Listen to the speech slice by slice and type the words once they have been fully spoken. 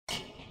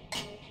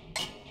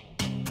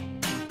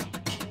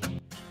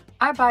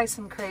I buy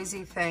some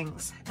crazy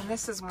things, and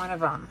this is one of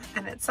them,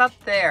 and it's up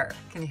there.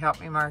 Can you help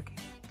me, Mark,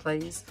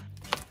 please?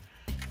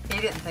 He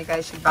didn't think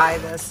I should buy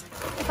this.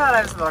 He thought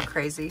I was a little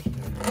crazy.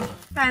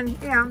 And,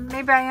 you know,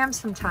 maybe I am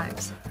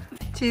sometimes.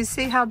 Do you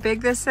see how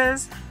big this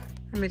is?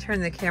 Let me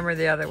turn the camera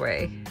the other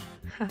way.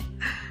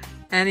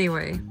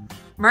 Anyway,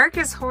 Mark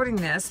is holding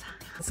this.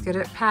 Let's get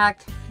it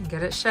packed and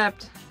get it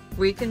shipped.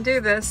 We can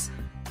do this,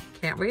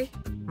 can't we?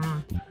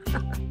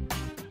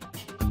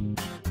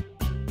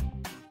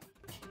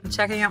 I'm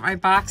checking out my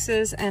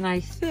boxes, and I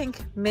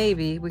think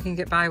maybe we can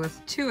get by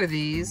with 2 of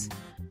these.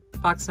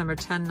 Box number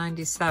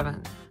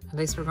 1097. At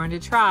least we're going to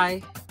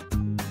try.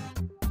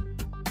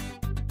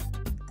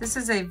 This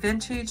is a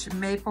vintage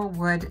maple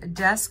wood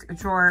desk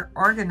drawer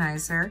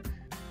organizer.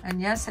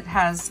 And yes, it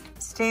has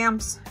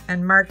stamps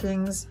and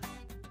markings.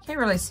 Can't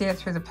really see it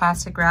through the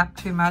plastic wrap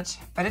too much,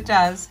 but it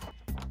does.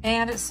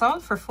 And it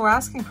sold for full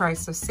asking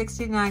price of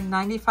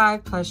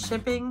 $69.95 plus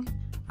shipping.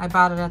 I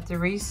bought it at the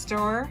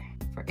Restore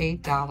for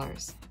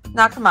 $8.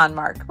 Now come on,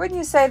 Mark, wouldn't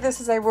you say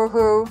this is a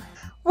woohoo?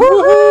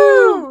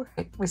 Woohoo!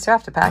 We still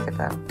have to pack it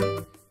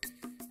though.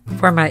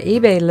 For my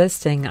eBay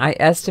listing, I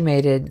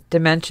estimated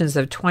dimensions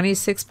of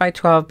 26 by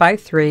 12 by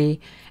 3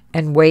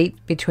 and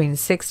weight between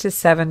 6 to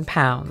 7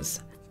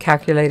 pounds.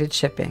 Calculated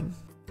shipping.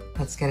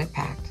 Let's get it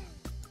packed.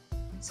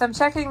 So I'm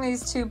checking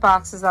these 2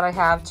 boxes that I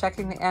have,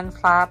 checking the end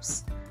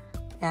flaps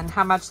and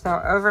how much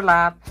they'll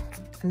overlap.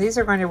 And these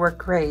are going to work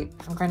great.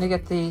 I'm going to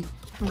get the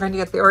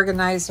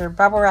organizer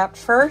bubble wrapped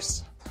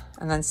first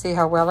and then see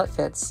how well it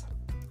fits.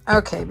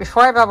 Okay,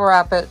 before I bubble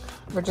wrap it,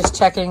 we're just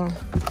checking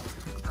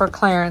for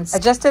clearance. I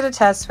just did a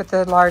test with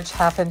the large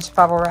 1/2-inch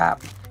bubble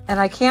wrap, and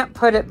I can't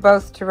put it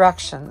both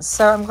directions.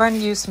 So I'm going to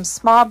use some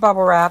small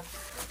bubble wrap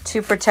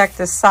to protect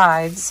the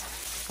sides,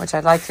 which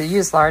I'd like to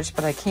use large,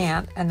 but I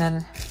can't, and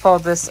then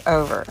fold this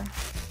over.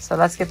 So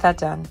let's get that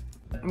done.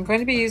 I'm going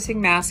to be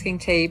using masking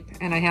tape,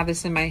 and I have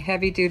this in my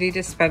heavy duty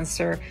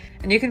dispenser,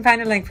 and you can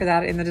find a link for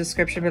that in the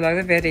description below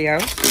the video.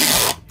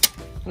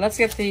 Let's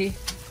get the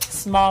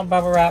small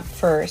bubble wrap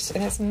first,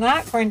 and it's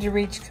not going to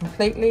reach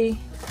completely,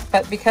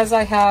 but because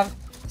I have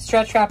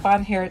stretch wrap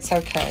on here, it's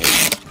okay.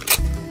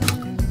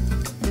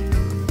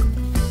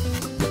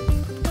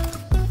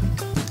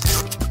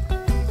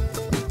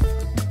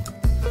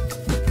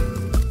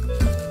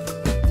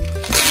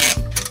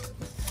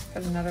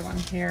 Put another one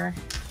here.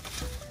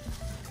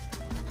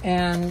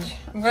 And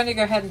I'm going to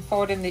go ahead and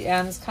fold in the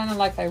ends, kind of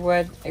like I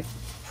would a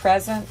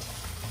present.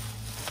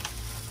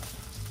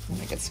 Let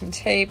me get some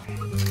tape. I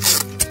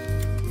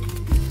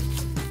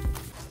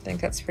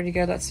think that's pretty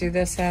good. Let's do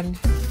this end.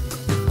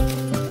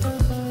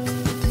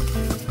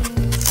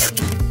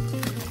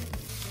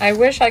 I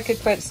wish I could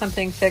put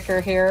something thicker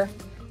here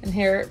and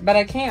here, but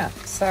I can't.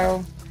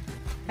 So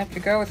I have to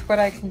go with what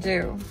I can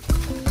do.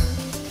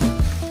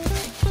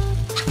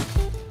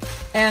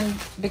 And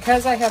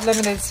because I have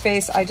limited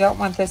space, I don't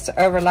want this to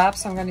overlap,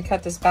 so I'm going to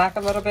cut this back a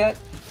little bit.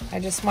 I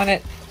just want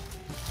it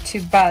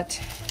to butt,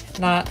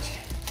 not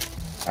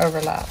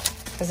overlap,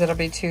 because it'll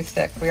be too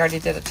thick. We already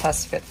did a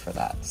test fit for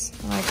that. So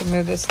I can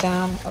move this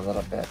down a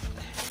little bit.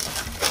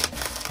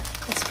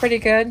 It's pretty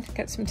good.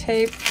 Get some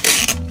tape.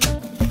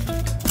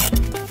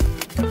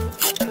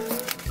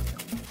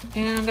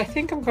 And I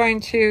think I'm going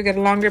to get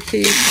a longer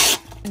piece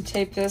and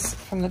tape this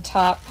from the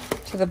top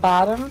to the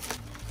bottom.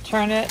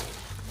 Turn it.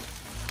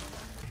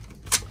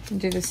 And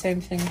do the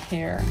same thing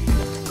here.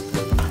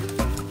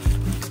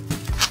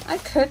 I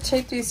could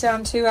tape these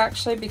down too,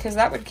 actually, because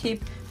that would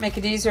make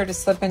it easier to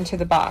slip into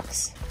the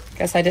box.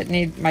 Guess I didn't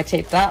need my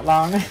tape that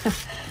long.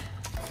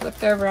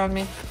 Flipped over on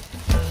me.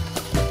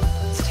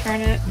 Let's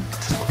turn it.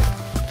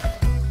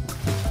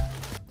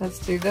 Let's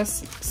do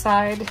this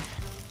side.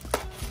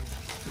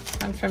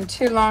 Went from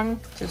too long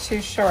to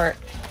too short.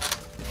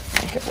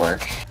 Make it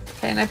work.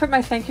 Okay, and I put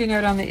my thank you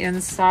note on the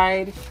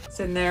inside.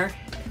 It's in there.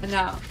 And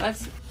now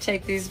let's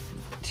take these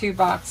 2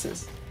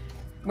 boxes.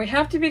 We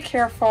have to be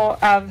careful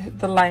of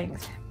the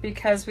length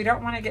because we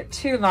don't want to get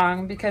too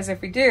long, because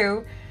if we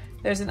do,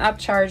 there's an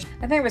upcharge.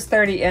 I think it was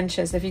 30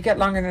 inches. If you get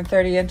longer than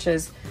 30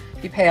 inches,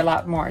 you pay a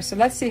lot more. So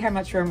let's see how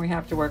much room we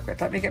have to work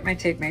with. Let me get my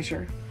tape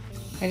measure.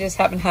 I just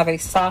happen to have a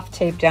soft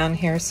tape down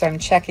here, so I'm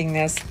checking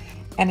this.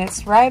 And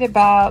it's right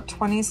about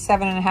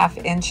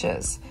 27.5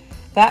 inches.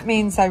 That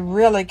means I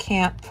really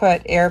can't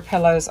put air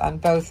pillows on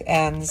both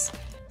ends.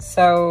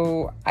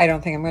 So I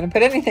don't think I'm going to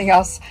put anything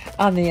else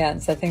on the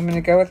ends. I think I'm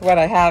going to go with what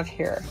I have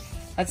here.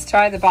 Let's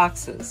try the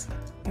boxes.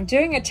 I'm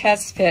doing a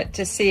test fit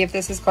to see if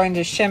this is going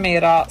to shimmy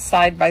at all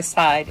side by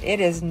side. It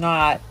is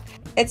not.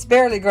 It's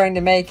barely going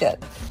to make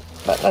it.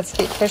 But let's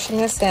keep pushing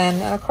this in.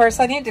 And of course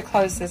I need to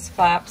close this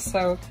flap,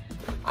 so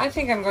I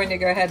think I'm going to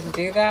go ahead and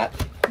do that.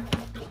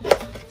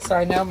 So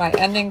I know my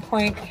ending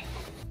point.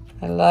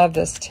 I love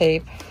this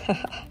tape.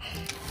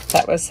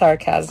 That was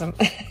sarcasm.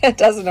 It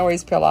doesn't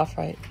always peel off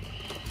right.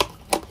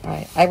 All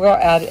right, I will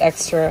add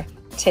extra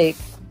tape,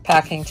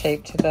 packing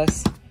tape to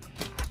this,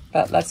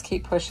 but let's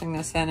keep pushing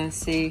this in and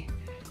see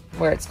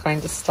where it's going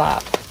to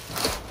stop.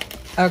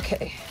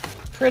 Okay,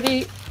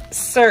 pretty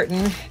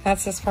certain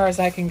that's as far as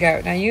I can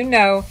go. Now you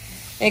know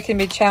it can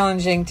be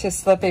challenging to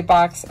slip a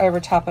box over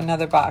top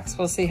another box.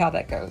 We'll see how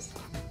that goes.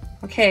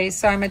 Okay,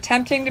 so I'm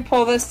attempting to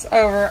pull this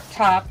over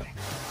top,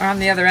 or on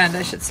the other end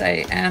I should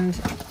say, and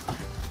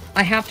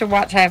I have to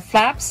watch. I have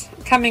flaps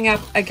coming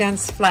up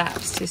against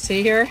flaps. Do you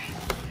see here?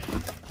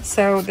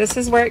 So this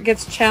is where it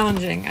gets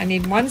challenging. I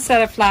need one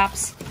set of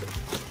flaps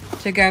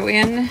to go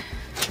in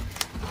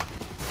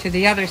to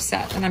the other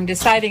set, and I'm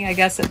deciding, I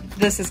guess, that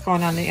this is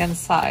going on the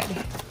inside.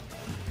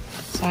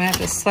 So I have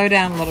to slow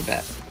down a little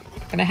bit.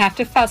 I'm gonna have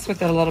to fuss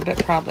with it a little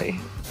bit probably.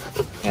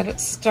 Get it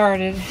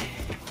started.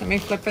 Let me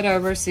flip it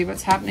over, see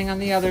what's happening on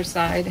the other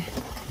side.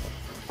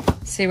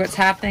 See what's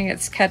happening,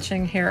 it's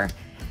catching here.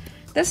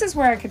 This is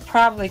where I could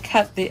probably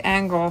cut the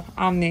angle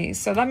on these.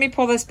 So let me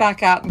pull this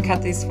back out and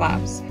cut these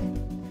flaps.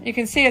 You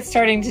can see it's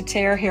starting to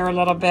tear here a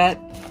little bit.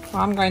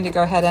 Well, I'm going to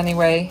go ahead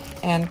anyway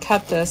and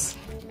cut this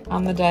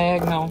on the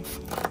diagonal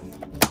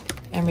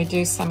and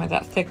reduce some of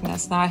that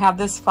thickness. Now I have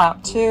this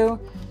flap too,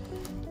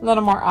 a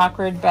little more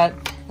awkward, but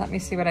let me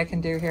see what I can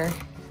do here.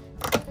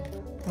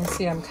 You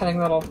see I'm cutting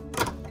little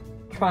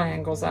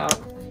triangles out.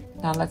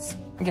 Now let's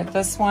get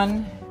this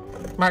one.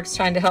 Mark's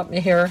trying to help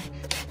me here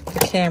with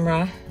the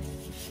camera.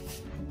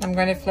 I'm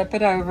going to flip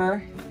it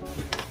over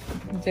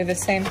and do the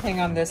same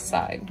thing on this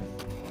side.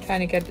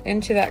 Trying to get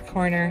into that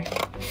corner.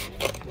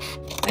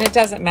 And it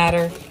doesn't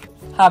matter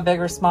how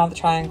big or small the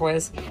triangle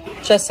is,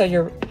 just so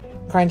you're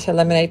going to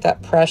eliminate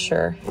that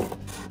pressure.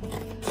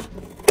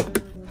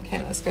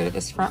 Okay, let's go to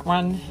this front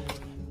one.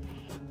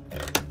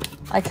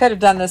 I could have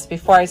done this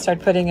before I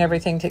started putting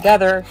everything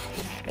together.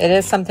 It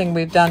is something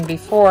we've done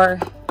before,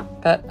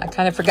 but I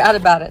kind of forgot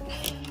about it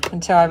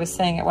until I was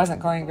saying it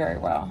wasn't going very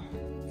well.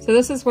 So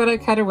this is what I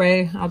cut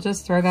away. I'll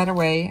just throw that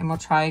away and we'll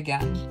try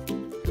again.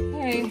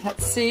 Okay,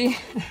 let's see.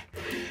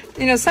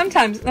 You know,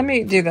 sometimes, let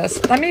me do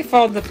this. Let me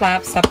fold the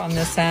flaps up on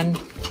this end.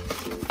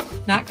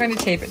 Not going to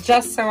tape it,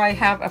 just so I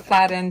have a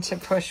flat end to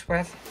push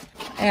with.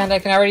 And I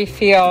can already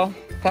feel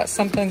that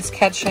something's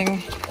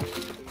catching.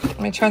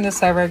 Let me turn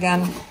this over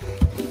again.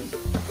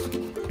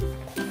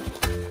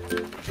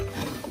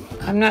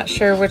 I'm not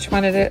sure which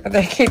one it is.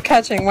 They keep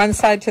catching one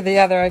side to the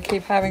other. I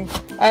keep having,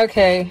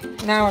 okay,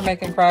 now we're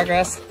making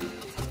progress.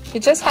 You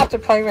just have to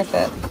play with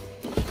it.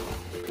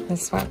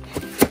 This one.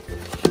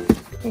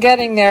 I'm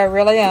getting there, I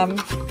really am.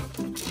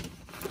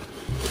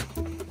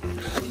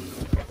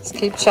 Just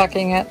keep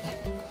checking it.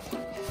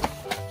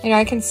 You know,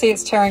 I can see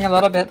it's tearing a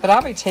little bit, but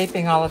I'll be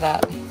taping all of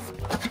that.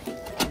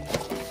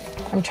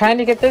 I'm trying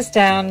to get this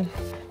down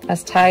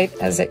as tight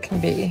as it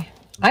can be.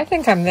 I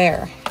think I'm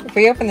there. If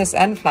we open this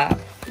end flap,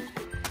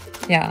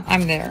 yeah,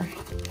 I'm there.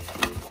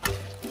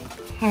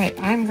 All right,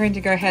 I'm going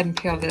to go ahead and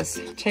peel this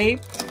tape.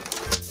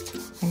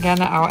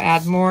 Again, I'll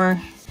add more.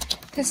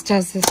 This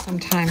does this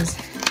sometimes.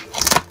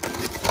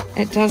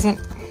 It doesn't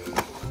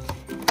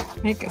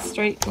make a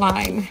straight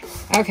line.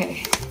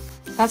 Okay,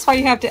 that's why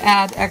you have to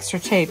add extra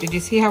tape. Did you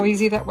see how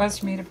easy that was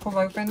for me to pull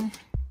open?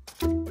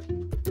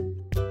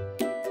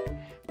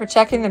 We're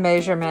checking the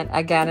measurement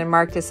again, and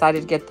Mark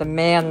decided to get the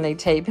manly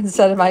tape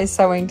instead of my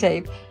sewing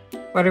tape.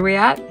 What are we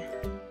at?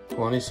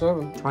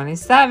 27.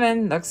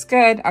 27, looks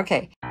good.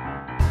 Okay,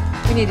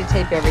 we need to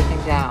tape everything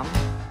down.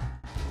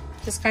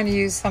 Just going to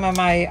use some of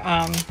my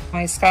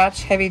my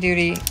Scotch heavy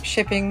duty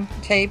shipping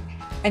tape,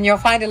 and you'll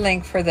find a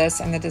link for this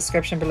in the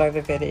description below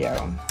the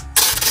video.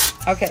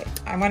 Okay,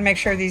 I want to make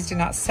sure these do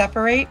not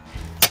separate.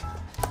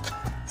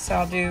 So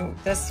I'll do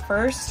this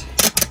first.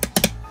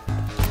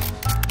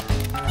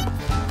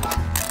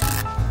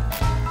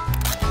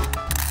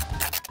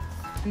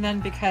 And then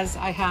because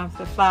I have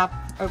the flap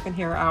open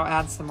here, I'll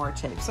add some more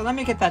tape. So let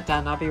me get that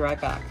done. I'll be right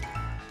back.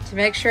 To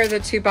make sure the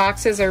two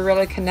boxes are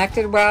really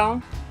connected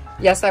well,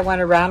 yes, I went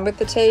around with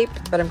the tape,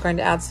 but I'm going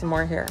to add some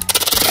more here.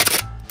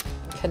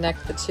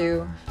 Connect the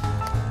two.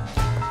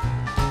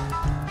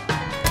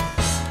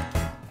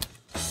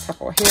 A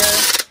couple here.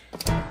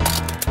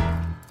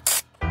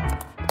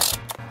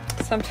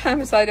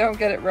 Sometimes I don't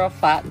get it real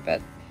flat,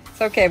 but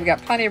it's okay. We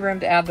got plenty of room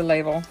to add the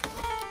label.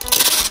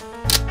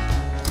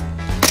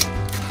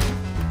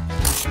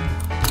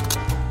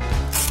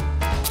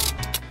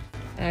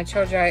 And I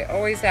told you I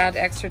always add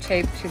extra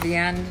tape to the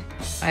end.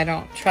 I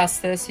don't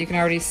trust this. You can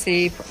already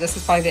see, this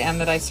is probably the end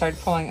that I started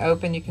pulling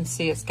open. You can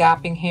see it's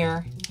gapping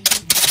here.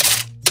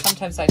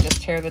 Sometimes I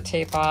just tear the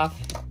tape off,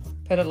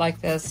 put it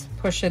like this,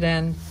 push it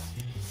in,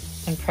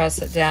 and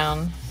press it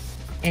down.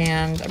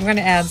 And I'm going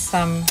to add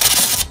some to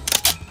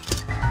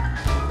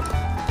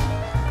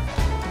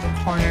the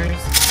corners.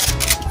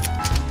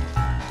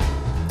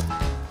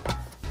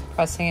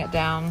 Pressing it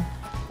down.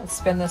 Let's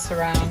spin this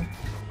around.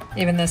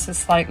 Even this is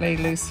slightly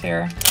loose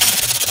here.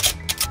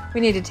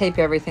 We need to tape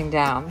everything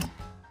down.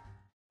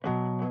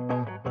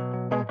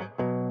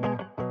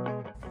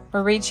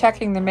 We're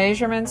rechecking the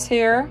measurements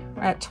here.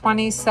 We're at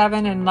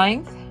 27 in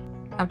length.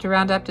 I have to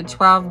round up to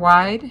 12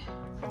 wide,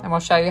 and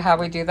we'll show you how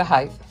we do the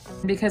height.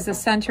 Because the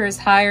center is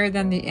higher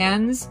than the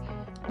ends,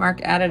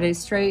 Mark added a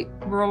straight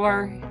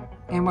ruler.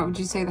 And what would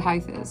you say the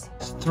height is?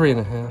 It's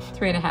 3.5.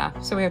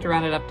 3.5. So we have to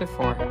round it up to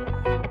 4.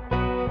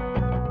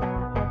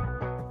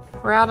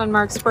 We're out on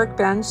Mark's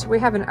workbench. We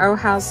have an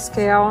O-House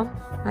scale.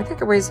 I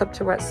think it weighs up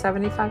to what,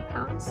 75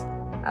 pounds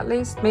at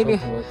least, maybe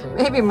Like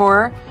maybe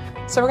more.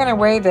 So we're going to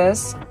weigh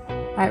this.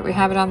 All right, we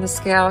have it on the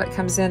scale. It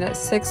comes in at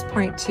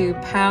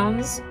 6.2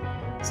 pounds.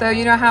 So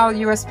you know how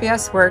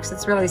USPS works,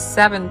 it's really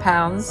 7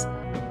 pounds.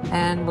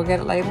 And we'll get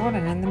it labeled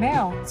and in the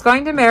mail. It's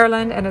going to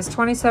Maryland, and it's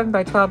 27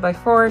 by 12 by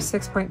 4,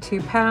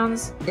 6.2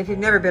 pounds. If you've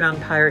never been on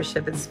pirate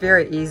ship, it's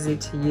very easy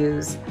to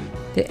use.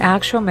 The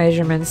actual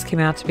measurements came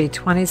out to be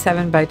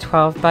 27 by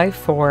 12 by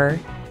 4,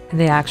 and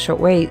the actual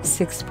weight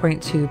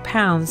 6.2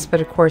 pounds, but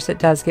of course it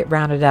does get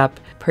rounded up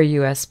per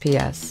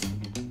USPS.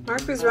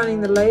 Mark was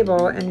running the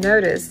label and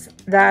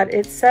noticed that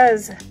it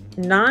says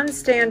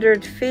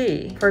non-standard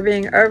fee for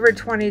being over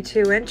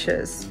 22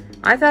 inches.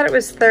 I thought it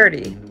was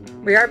 30.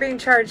 We are being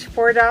charged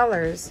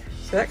 $4,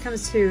 so that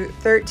comes to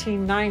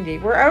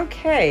 $13.90. We're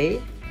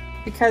okay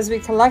because we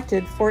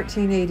collected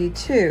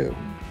 $14.82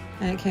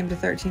 and it came to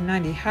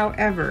 $13.90.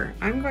 However,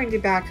 I'm going to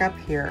back up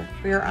here.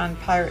 We are on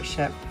pirate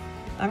ship.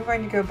 I'm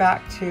going to go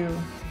back to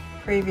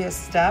previous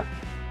step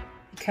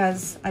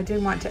because I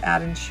did want to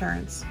add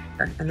insurance.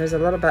 And there's a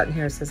little button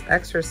here that says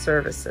extra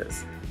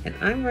services. And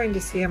I'm going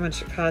to see how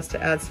much it costs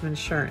to add some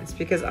insurance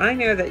because I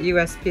know that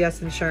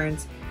USPS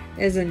insurance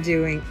isn't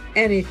doing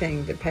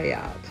anything to pay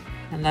out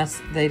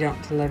unless they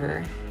don't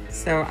deliver.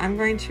 So I'm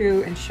going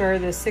to insure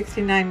this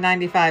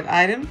 $69.95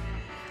 item.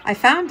 I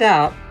found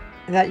out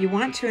that you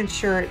want to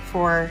insure it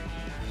for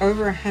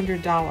over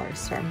 $100.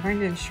 So I'm going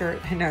to insure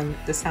it, I know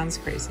this sounds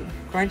crazy.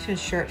 I'm going to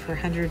insure it for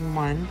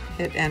 $101,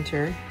 hit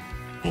enter,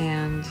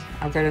 and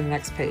I'll go to the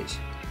next page.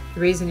 The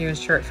reason you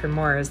insure it for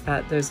more is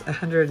that there's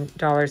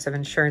 $100 of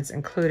insurance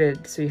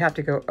included, so you have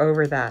to go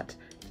over that.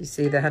 You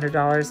see the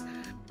 $100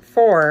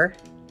 for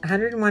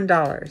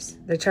 $101.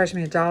 They charged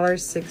me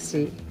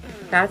 $1.60.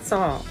 That's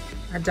all,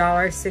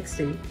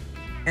 $1.60.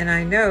 And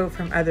I know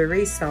from other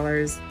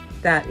resellers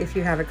that if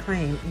you have a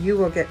claim, you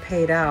will get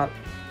paid out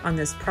on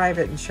this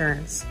private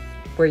insurance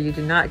where you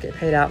do not get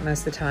paid out most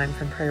of the time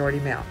from priority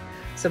mail.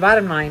 So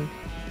bottom line,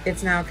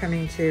 it's now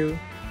coming to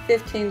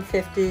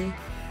 $15.50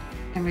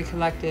 and we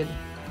collected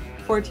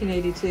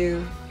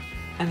 $14.82,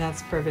 and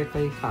that's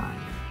perfectly fine.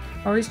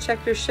 Always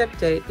check your ship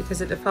date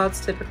because it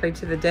defaults typically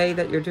to the day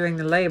that you're doing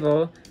the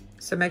label.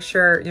 So make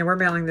sure, we're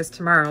mailing this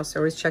tomorrow, so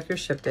always check your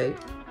ship date.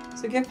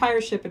 So give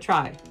pirate ship a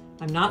try.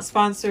 I'm not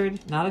sponsored,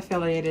 not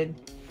affiliated,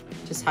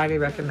 just highly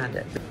recommend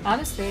it.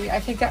 Honestly, I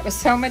think that was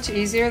so much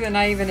easier than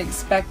I even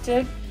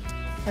expected.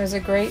 It was a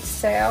great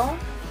sale,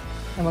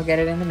 and we'll get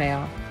it in the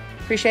mail.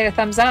 Appreciate a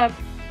thumbs up.